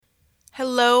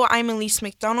Hello, I'm Elise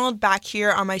McDonald back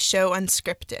here on my show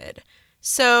Unscripted.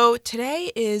 So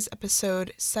today is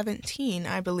episode 17,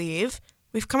 I believe.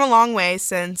 We've come a long way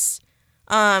since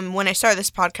when I started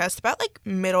this podcast, about like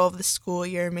middle of the school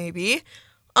year maybe.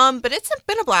 But it's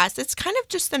been a blast. It's kind of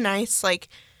just a nice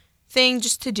thing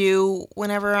just to do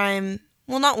whenever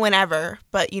not whenever,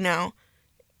 but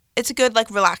it's a good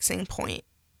relaxing point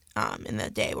in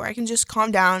the day where I can just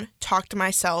calm down, talk to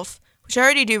myself, which I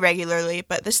already do regularly,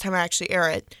 but this time I actually air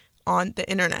it on the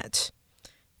internet,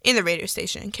 in the radio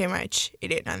station, KMH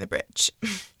 889 The Bridge.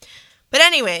 But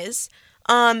anyways,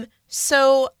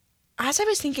 so as I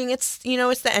was thinking, it's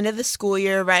the end of the school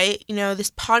year, right?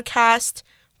 This podcast,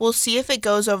 we'll see if it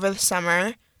goes over the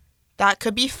summer. That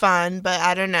could be fun, but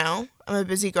I don't know. I'm a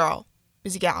busy gal,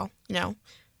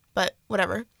 but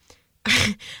whatever.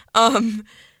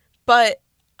 But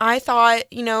I thought,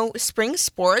 spring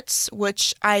sports,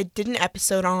 which I did an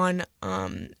episode on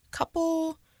a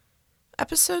couple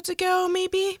episodes ago,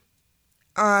 maybe.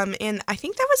 And I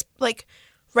think that was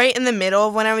right in the middle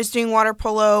of when I was doing water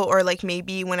polo, or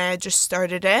maybe when I had just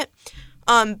started it.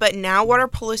 But now water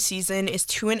polo season is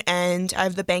to an end. I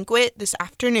have the banquet this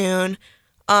afternoon.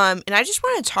 And I just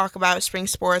want to talk about spring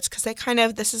sports because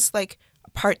this is a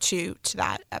part 2 to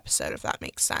that episode, if that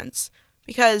makes sense.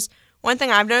 Because one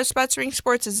thing I've noticed about spring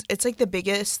sports is it's the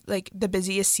biggest, the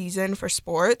busiest season for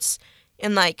sports.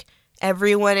 And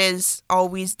everyone is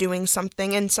always doing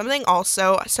something and something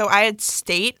also. So I had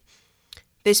state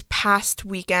this past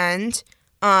weekend.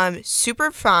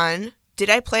 Super fun. Did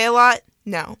I play a lot?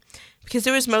 No. Because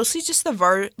it was mostly just the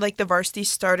varsity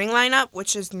starting lineup,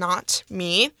 which is not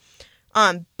me.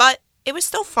 But it was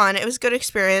still fun. It was a good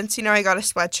experience. I got a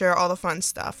sweatshirt, all the fun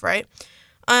stuff, right?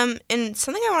 And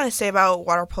something I want to say about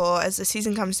water polo as the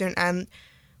season comes to an end,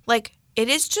 it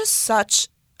is just such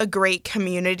a great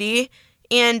community,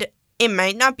 and it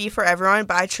might not be for everyone,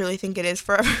 but I truly think it is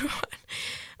for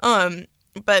everyone.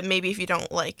 But maybe if you don't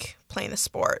like playing the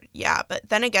sport, yeah. But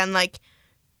then again, the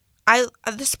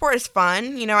sport is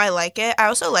fun. I like it. I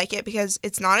also like it because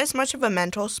it's not as much of a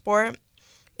mental sport.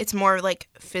 It's more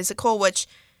physical, which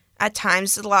at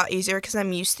times is a lot easier because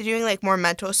I'm used to doing more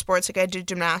mental sports. I do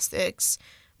gymnastics,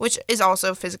 which is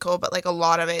also physical, but a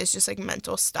lot of it is just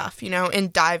mental stuff,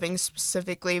 and diving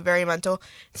specifically, very mental.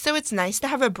 So it's nice to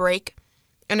have a break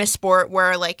in a sport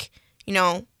where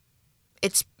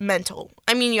it's mental.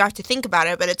 I mean, you have to think about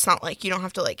it, but it's not you don't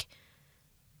have to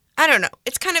I don't know.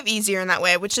 It's kind of easier in that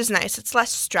way, which is nice. It's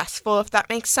less stressful, if that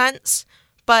makes sense.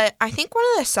 But I think one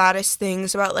of the saddest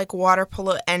things about water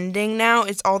polo ending now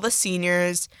is all the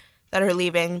seniors that are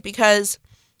leaving, because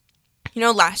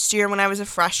last year when I was a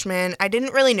freshman, I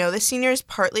didn't really know the seniors,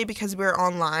 partly because we were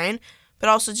online, but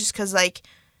also just because I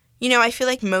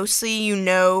feel mostly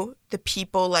the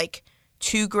people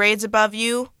 2 grades above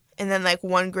you and then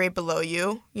 1 grade below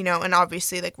you, and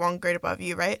obviously 1 grade above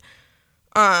you, right?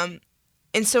 And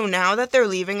so now that they're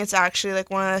leaving, it's actually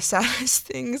one of the saddest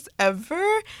things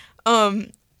ever.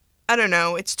 I don't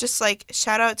know. It's just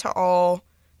shout out to all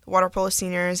the water polo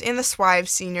seniors and the SWIVE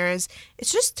seniors.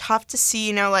 It's just tough to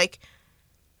see,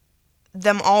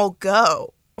 them all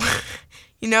go,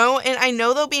 and I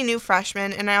know there'll be new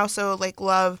freshmen, and I also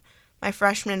love my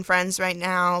freshman friends right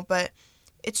now, but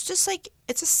it's just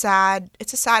it's a sad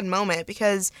moment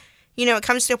because, it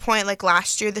comes to a point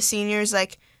last year, the seniors,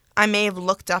 I may have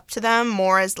looked up to them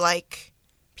more as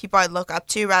people I'd look up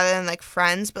to rather than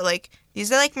friends, but these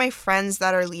are my friends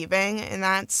that are leaving, and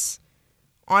that's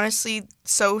honestly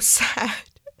so sad.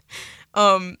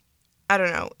 I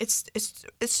don't know. It's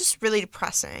just really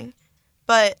depressing.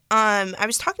 But I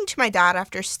was talking to my dad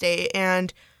after state,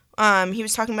 and he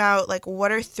was talking about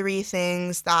what are 3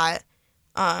 things that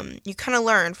you kind of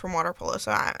learn from water polo.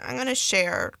 So I'm gonna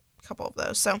share a couple of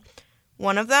those. So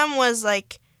one of them was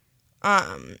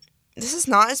this is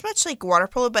not as much water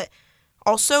polo, but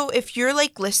also if you're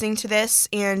listening to this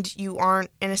and you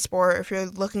aren't in a sport, if you're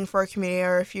looking for a community,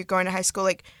 or if you're going to high school,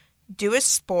 do a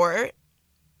sport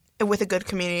with a good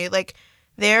community.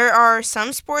 There are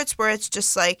some sports where it's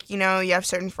just you have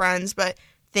certain friends, but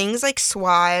things like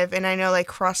SWIVE, and I know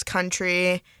cross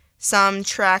country, some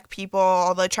track people,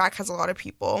 although track has a lot of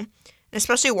people, and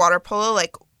especially water polo.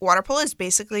 Water polo is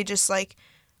basically just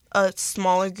a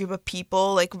smaller group of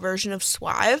people, version of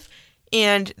SWIVE,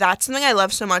 and that's something I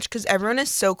love so much because everyone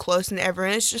is so close and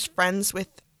everyone is just friends with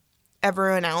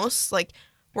everyone else.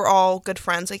 We're all good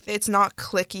friends. It's not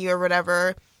cliquey or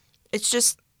whatever. It's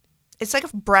just, it's a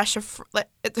breath of,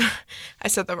 I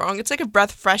said that wrong. It's a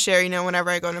breath of fresh air,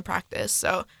 whenever I go into practice.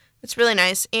 So it's really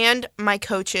nice. And my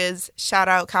coaches, shout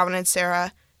out Calvin and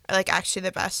Sarah, are actually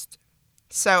the best.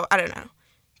 So I don't know.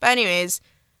 But anyways,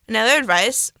 Another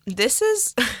advice, this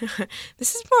is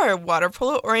this is more water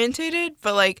polo orientated,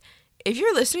 but like if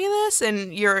you're listening to this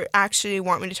and you're actually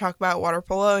want me to talk about water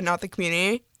polo and not the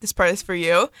community, this part is for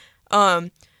you.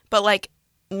 But like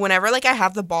whenever like I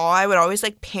have the ball, I would always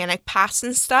like panic pass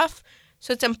and stuff.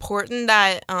 So it's important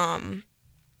that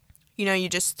you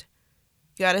just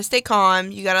you gotta stay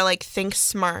calm. You gotta like think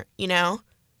smart,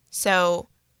 So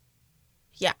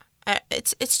yeah,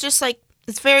 it's just like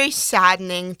it's very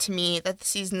saddening to me that the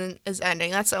season is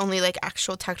ending. That's the only like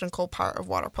actual technical part of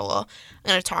water polo I'm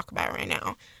gonna talk about right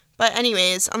now. But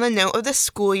anyways, on the note of the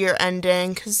school year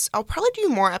ending, because I'll probably do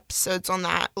more episodes on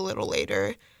that a little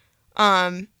later.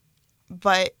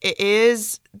 But it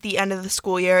is the end of the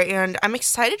school year, and I'm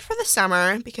excited for the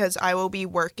summer because I will be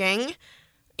working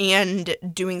and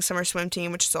doing summer swim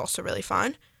team, which is also really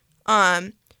fun.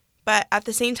 But at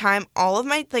the same time, all of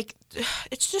my, like,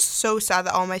 it's just so sad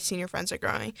that all my senior friends are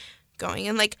going.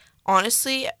 And, like,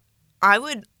 honestly, I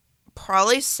would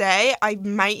probably say I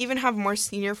might even have more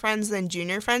senior friends than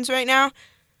junior friends right now.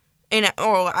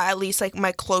 Or at least, like,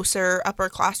 my closer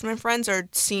upperclassmen friends are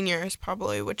seniors,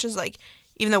 probably, which is, like,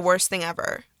 even the worst thing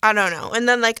ever. I don't know. And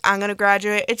then, like, I'm going to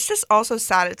graduate. It's just also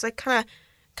sad. It's, like, kind of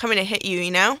coming to hit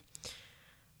you,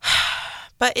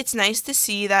 But it's nice to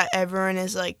see that everyone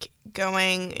is, like,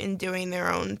 going and doing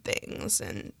their own things.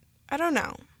 And I don't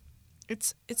know.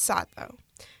 It's sad, though.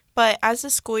 But as the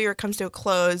school year comes to a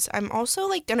close, I'm also,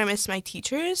 like, going to miss my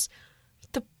teachers.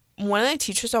 One of the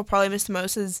teachers I'll probably miss the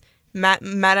most is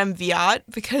Madame Viat,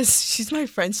 because she's my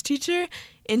French teacher.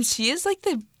 And she is,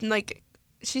 like,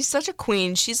 she's such a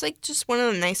queen. She's, like, just one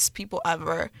of the nicest people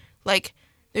ever. Like,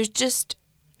 there's just,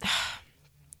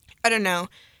 I don't know.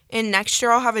 And next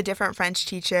year I'll have a different French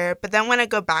teacher. But then when I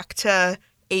go back to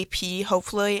AP,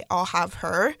 hopefully I'll have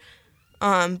her.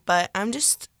 But I'm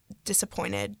just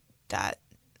disappointed that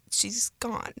she's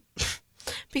gone.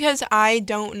 Because I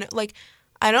don't know, like,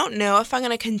 I don't know if I'm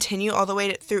going to continue all the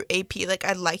way through AP. Like,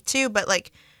 I'd like to, but,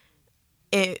 like,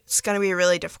 it's going to be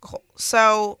really difficult.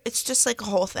 So it's just, like, a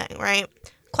whole thing, right?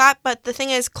 But the thing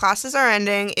is, classes are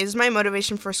ending. Is my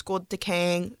motivation for school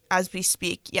decaying as we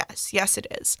speak? Yes it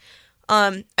is.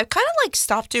 I've kind of like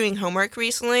stopped doing homework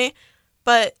recently,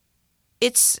 but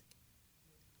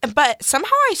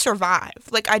somehow I survive.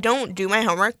 Like, I don't do my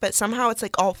homework, but somehow it's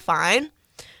like all fine.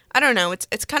 I don't know.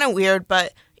 It's kind of weird,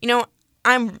 but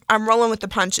I'm rolling with the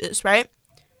punches, right?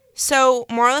 So,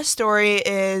 moral of the story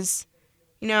is,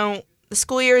 the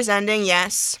school year is ending,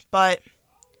 yes, but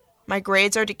my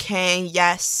grades are decaying,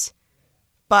 yes,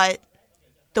 but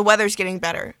the weather's getting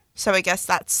better. So I guess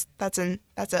that's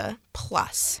a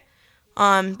plus.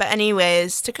 But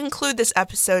anyways, to conclude this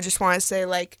episode, just want to say,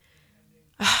 like,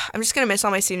 I'm just going to miss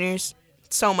all my seniors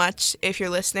so much. If you're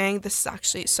listening, this is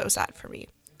actually so sad for me.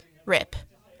 RIP.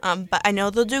 But I know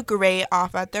they'll do great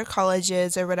off at their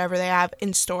colleges or whatever they have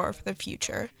in store for the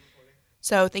future.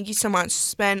 So thank you so much.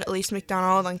 It's been Elise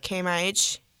McDonald on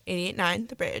KMIH 88.9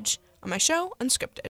 The Bridge on my show, Unscripted.